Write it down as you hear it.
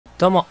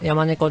どうも、や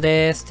まねこ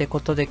です。って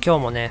ことで今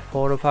日もね、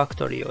フォールファク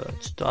トリーを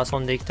ちょっと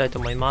遊んでいきたいと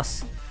思いま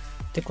す。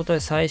ってことで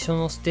最初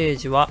のステー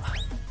ジは、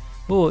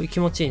気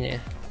持ちいいね。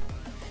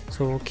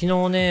そう、昨日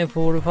ね、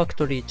フォールファク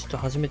トリーちょっと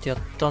初めてやっ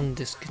たん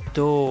ですけ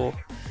ど、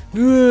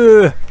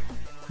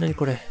何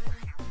これ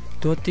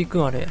どうやって行く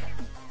んあれ。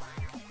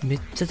めっ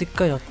ちゃでっ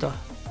かいのあった。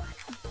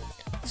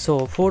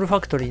そう、フォールファ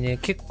クトリーね、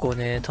結構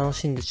ね、楽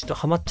しんでちょっと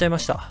ハマっちゃいま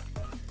した。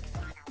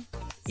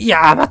い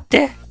やー、待っ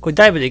てこれ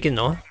ダイブでいけん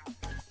の？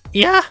い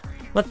やー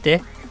待っ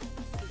て。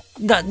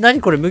な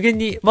にこれ無限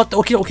に。待って、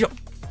起きろ。ちょっ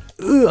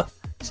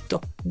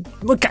と、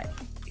もう一回。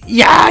い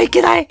やー、い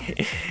けないこ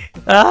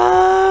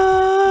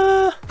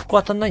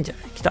こ当たんないんじゃ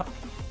ない？来た。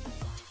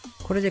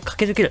これで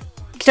駆け抜ける。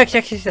来た。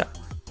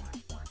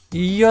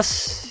よ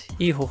し。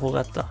いい方法が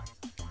あった。っ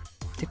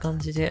て感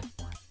じで。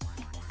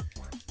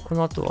こ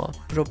の後は、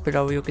プロペ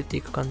ラを避けて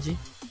いく感じ？よ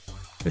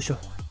いしょ。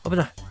危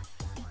ない。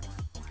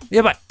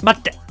やばい待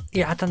ってい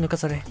や、当たんのか、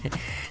それ。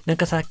なん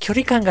かさ、距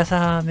離感が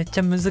さ、めっち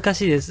ゃ難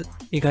しいです。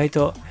意外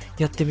と、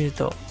やってみる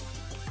と。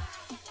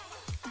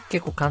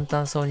結構簡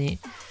単そうに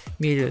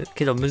見える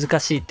けど難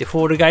しいってフ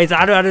ォールガイズ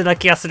あるあるな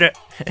気がする。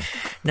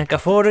なんか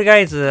フォールガ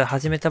イズ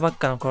始めたばっ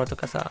かの頃と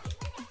かさ、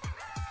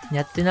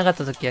やってなかっ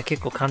た時は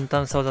結構簡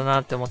単そうだ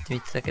なって思って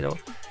見てたけど、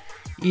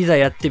いざ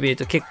やってみる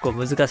と結構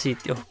難しいっ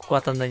てよ。ここ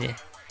当たんないね。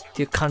っ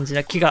ていう感じ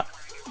な気が、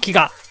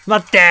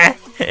待って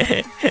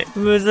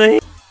むず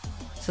い。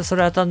さあ、そ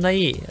れ当たんな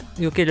い。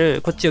避け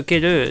る。こっち避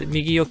ける。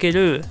右避け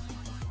る。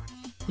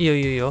い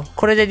いよ。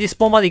これでリス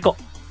ポーンまで行こ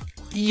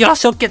う。よ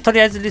し、オッケー。とり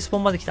あえずリスポ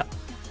ーンまで来た。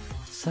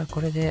さあ、こ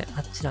れで、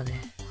あっちだ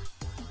ね。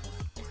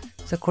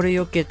さあ、これ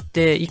避け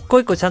て、一個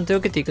一個ちゃんと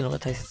避けていくのが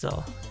大切だ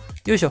わ。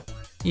よいしょ。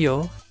いい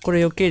よ。こ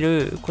れ避け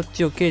る。こっ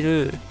ち避け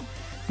る。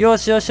よ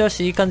し。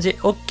いい感じ。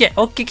オッケ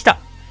ー来た。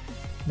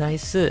ナイ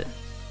ス。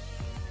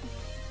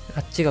あ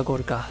っちがゴー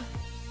ルか。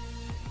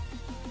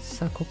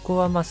さあ、ここ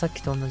はまあさっ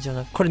きと同じよう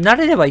な。これ慣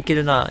れればいけ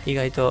るな、意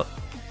外と。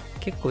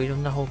結構いろ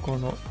んな方向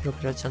のプロ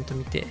ペラちゃんと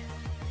見て。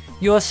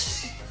よ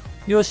し、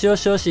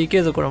いけ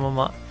るぞ、このま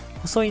ま。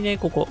細いね、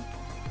ここ。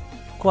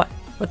怖い。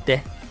待っ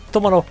て。止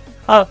まろう。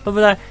あ、危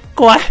ない。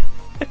怖い。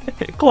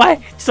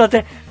ちょっと待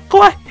って。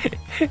怖い。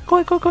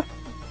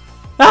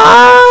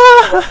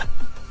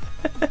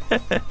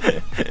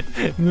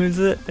む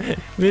ず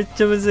い。めっ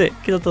ちゃむずい。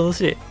けど楽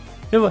しい。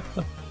やばい。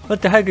待っ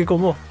て、早く行こう、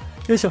も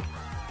う。よいしょ。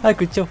早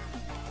く行っちゃおう。よ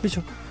いし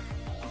ょ。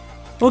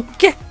オッ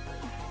ケー。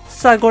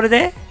さあ、これ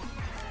で、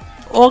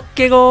オッ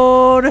ケー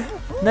ゴール。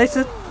ナイ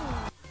ス。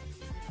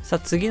さあ、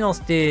次の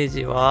ステー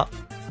ジは、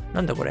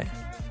なんだこれ。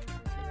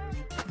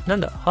な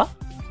んだ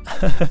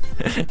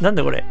なん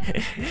だこれ。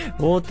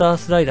ウォーター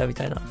スライダーみ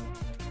たいな。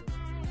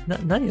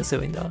何をすれ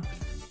ばいいんだ？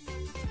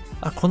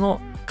あ、こ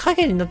の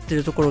影になって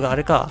るところがあ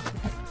れか。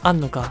あ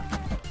んのか。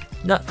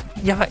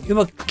やばい。キ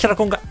ャラ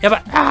コンが。やば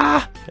い。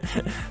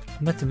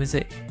待って、むず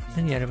い。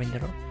何やればいいんだ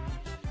ろ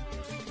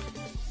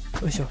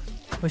う。よいしょ。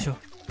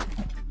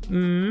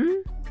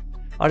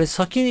あれ、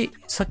先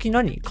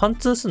何？貫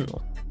通すん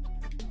の？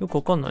よく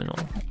わかんない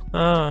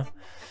な。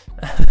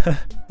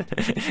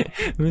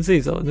むず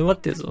いぞ。沼っ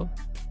てるぞ。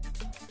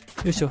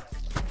よいしょ。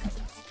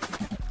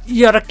い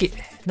や、ラッキー。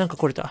なんか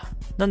来れた。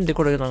なんで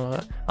これなの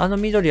か。あの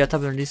緑は多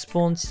分リス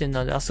ポーン地点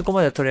なので、あそこ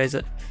まではとりあえ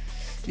ず。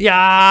い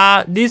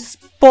やー、リス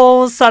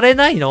ポーンされ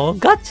ないの？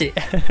ガチ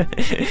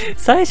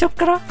最初っ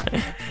から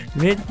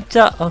めっ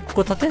ちゃ、こ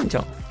こ立てんじゃ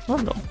ん。な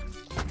んだ？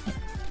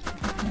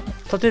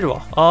立てる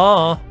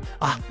わ。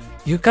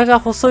床が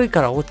細い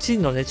から落ち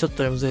んのね。ちょっ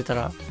とでもずれた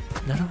ら。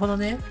なるほど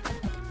ね。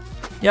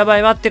やば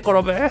い、待って、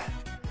転ぶ。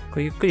こ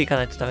れゆっくり行か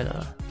ないとダメだ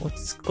な。落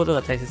ち着くこと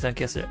が大切な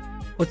気がする。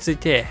落ち着い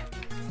て。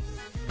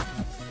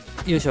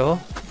よいしょ。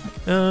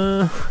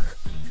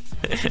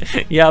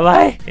や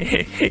ばい。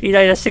イ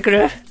ライラしてく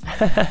る。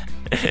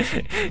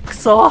く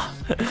そ。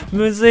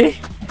むずい。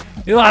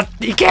うわ、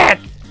いけ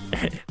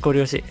ご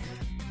了承。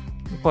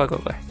怖い。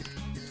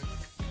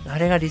あ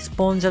れがリス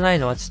ポーンじゃない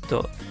のはちょっ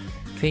と、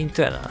フェイン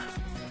トやな。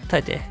耐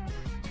えて。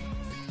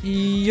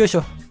よいし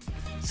ょ。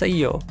さあ、いい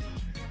よ。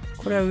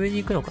これは上に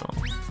行くのか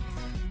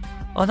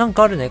な？なん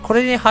かあるね。こ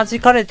れに弾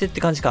かれてっ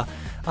て感じか。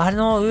あ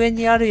の上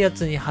にあるや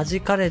つに弾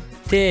かれ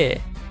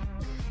て、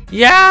い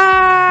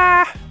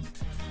やー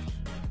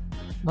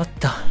待っ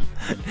た。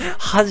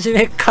初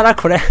めっから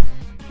これ。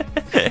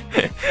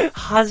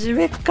初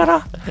めっか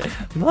ら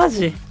マ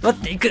ジ待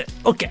って、行く。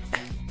オッケー。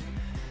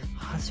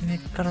初めっ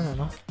からな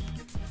の？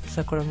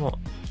さあ、これも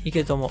う、いけ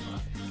ると思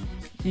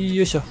う。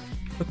よいしょ。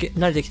オッケー。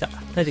慣れてきた。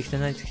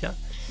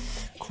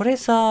これ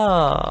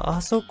さ、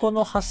あそこ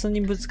のハス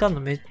にぶつかる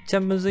のめっちゃ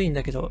むずいん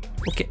だけど。オ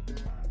ッケ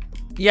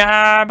ー。い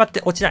やー、待っ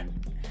て、落ちない。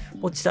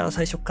落ちたら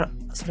最初っから。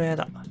それはや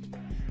だ。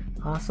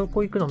あそ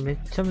こ行くのめっ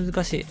ちゃ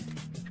難しい。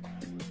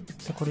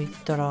さあ、これ行っ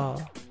たら、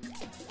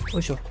よ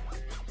いしょ。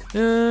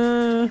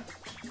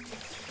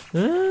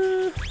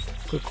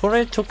こ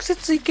れ直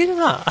接行ける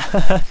な。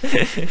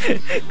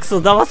くそ、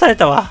騙され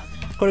たわ。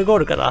これゴー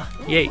ルかな？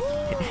イェイ。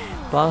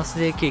バース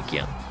デーケーキ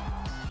やん。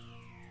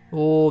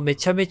め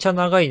ちゃめちゃ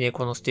長いね、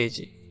このステー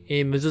ジ。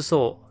むず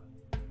そ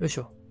う。よいし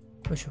ょ。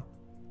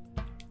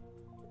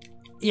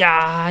い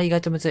やー、意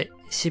外とむずい。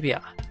シビ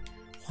ア。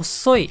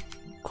細い、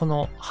こ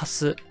のハ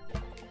ス。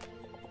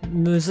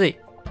むずい。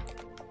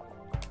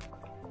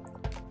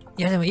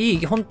いや、でも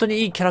本当に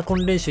いいキャラコ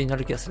ン練習にな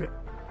る気がする。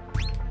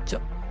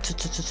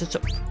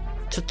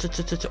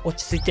落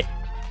ち着いて。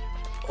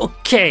オッ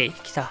ケ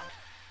ー来た。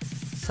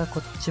さあ、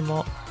こっち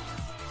も。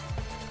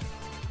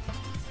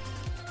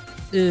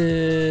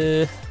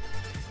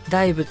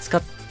ダイブ使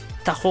っ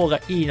た方が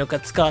いいのか、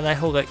使わない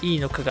方がいい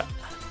のかが、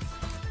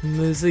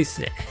むずいっ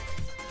すね。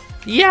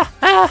いや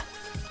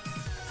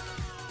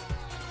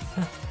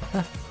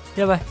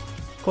やばい。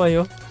怖い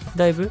よ。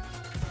ダイブ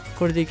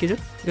これでいける？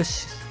よ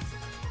し。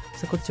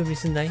さあ、こっちをミ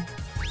スんない？さ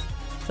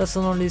あ、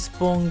そのリス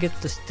ポーンゲ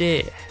ットし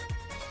て、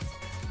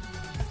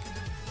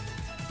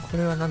こ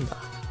れはなんだ？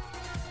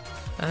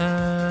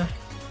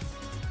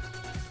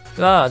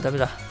ダメ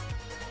だ。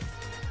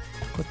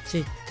こっち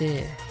行っ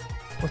て、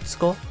落ち着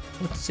こ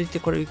う。落ち着いて、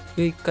これ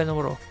上一回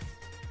登ろう。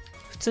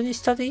普通に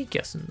下でいい気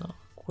がすんな。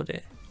ここ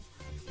で。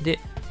で、よ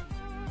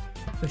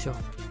いしょ。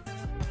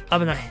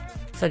危ない。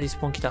さあ、リス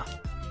ポーン来た。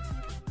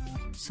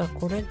さあ、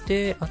これ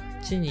で、あっ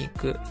ちに行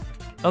く。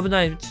危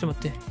ない。ちょっと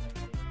待って。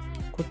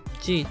こっ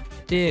ち行っ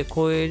て、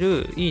越え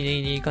る。いいね、い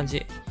いね、いい感じ。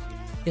い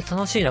や、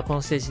楽しいな、こ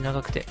のステージ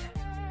長くて。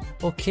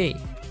オッケー。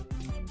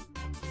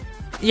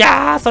い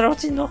やー、それ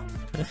落ちんの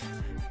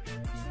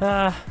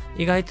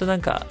意外とな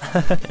んか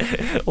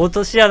落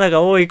とし穴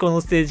が多い、こ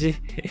のステージ。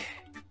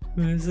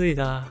むずい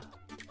な。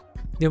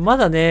でもま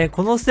だね、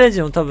このステー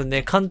ジも多分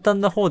ね、簡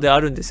単な方であ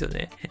るんですよ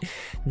ね。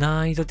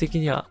難易度的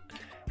には。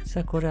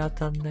さあ、これ当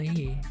たんない。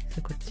さ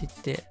あ、こっち行っ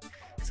て、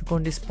そこ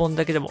にリスポーン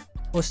だけでも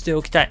押して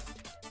おきたい。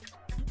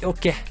オッ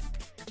ケー。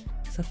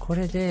さあ、こ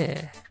れ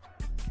で、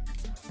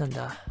なん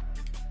だ。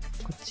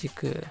こっち行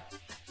く。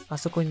あ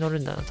そこに乗る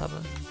んだな、多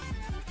分。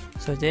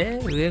それで、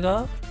上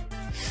が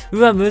う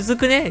わ、むず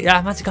くね？い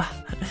や、マジか。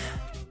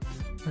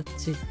あっ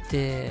ち行っ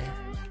て。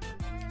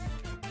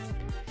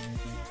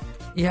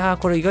いやー、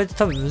これ意外と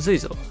多分むずい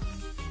ぞ。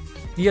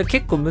いや、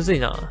結構むずい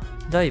な。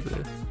ダイブ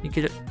い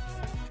ける。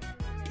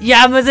い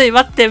やー、むずい！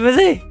待って、む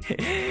ずい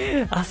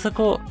あそ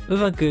こ、う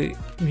まく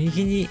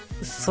右に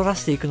反ら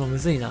していくのむ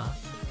ずいな。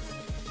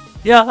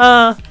い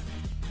や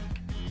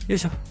よい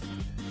しょ。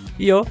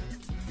いいよ。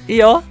いい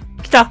よ。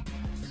来た。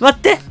待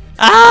って。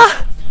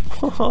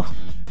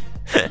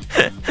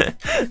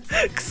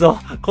くそ。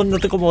こんな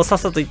とこもうさっ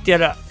さと行って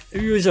や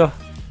る。よいしょ。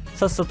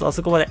さっさとあ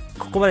そこまで。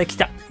ここまで来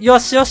た。よ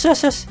しよしよ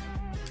しよし。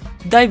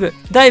ダイブ。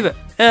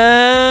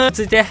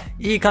ついて。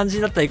いい感じ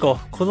になったら行こ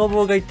う。この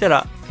棒が行った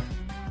ら。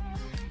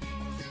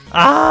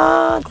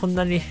こん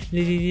なに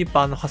リリーリー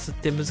パーのハスっ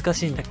て難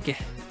しいんだっけ。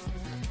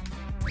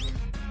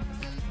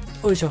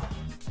よいしょ。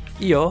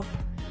いいよ。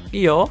い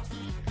いよ。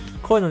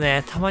こういうの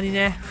ね、たまに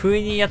ね、不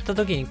意にやった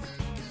時に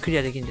クリ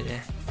アできるんで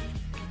ね。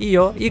いい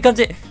よ。いい感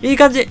じ。いい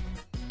感じ。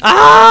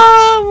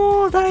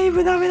もうだい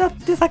ぶダメだっ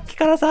てさっき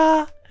から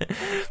さ。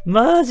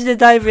マジで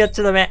ダイブやっ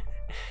ちゃダメ。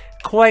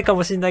怖いか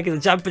もしんないけど、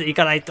ジャンプで行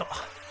かないと。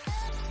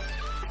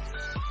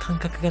感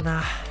覚が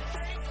な。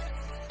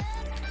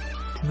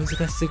難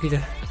しすぎる。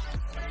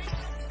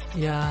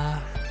い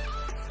や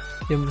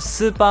ー。でも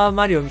スーパー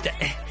マリオみたい。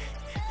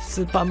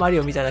スーパーマリ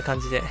オみたいな感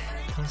じで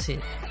楽しい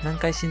ね。何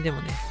回死んで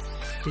もね、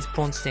リス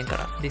ポーン地点か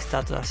らリス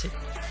タートだし。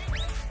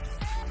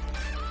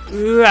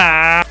う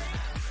わー。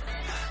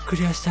ク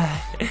リアしたい。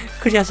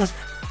クリアさせ、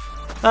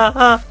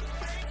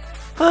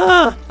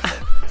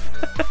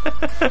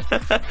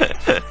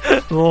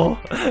も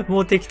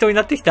う適当に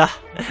なってきた。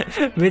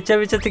めちゃ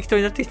めちゃ適当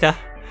になってきた。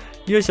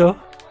よいしょ。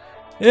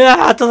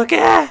届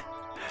けー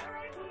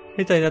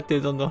下手になって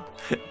る、どんどん。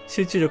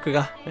集中力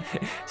が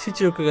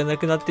な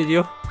くなってる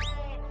よ。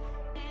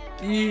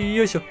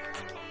よいしょ。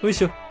よい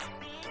しょ。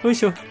よい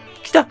しょ。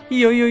来た。いい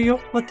よいいよいいよ。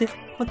待って。よ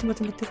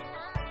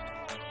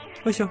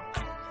いしょ。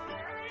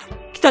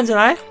来たんじゃ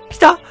ない？来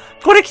た！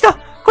これ来た！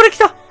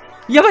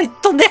やばい！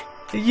飛んで！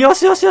よ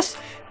し。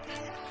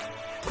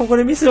ここ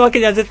でミスるわけ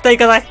には絶対い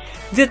かない。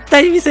絶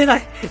対にミスれな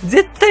い。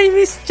絶対に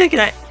ミスっちゃいけ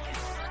ない。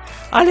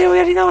あれを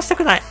やり直した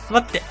くない。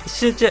待って、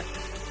集中。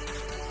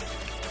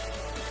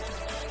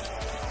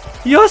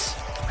よし！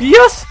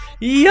よ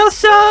っ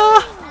しゃ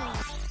ー！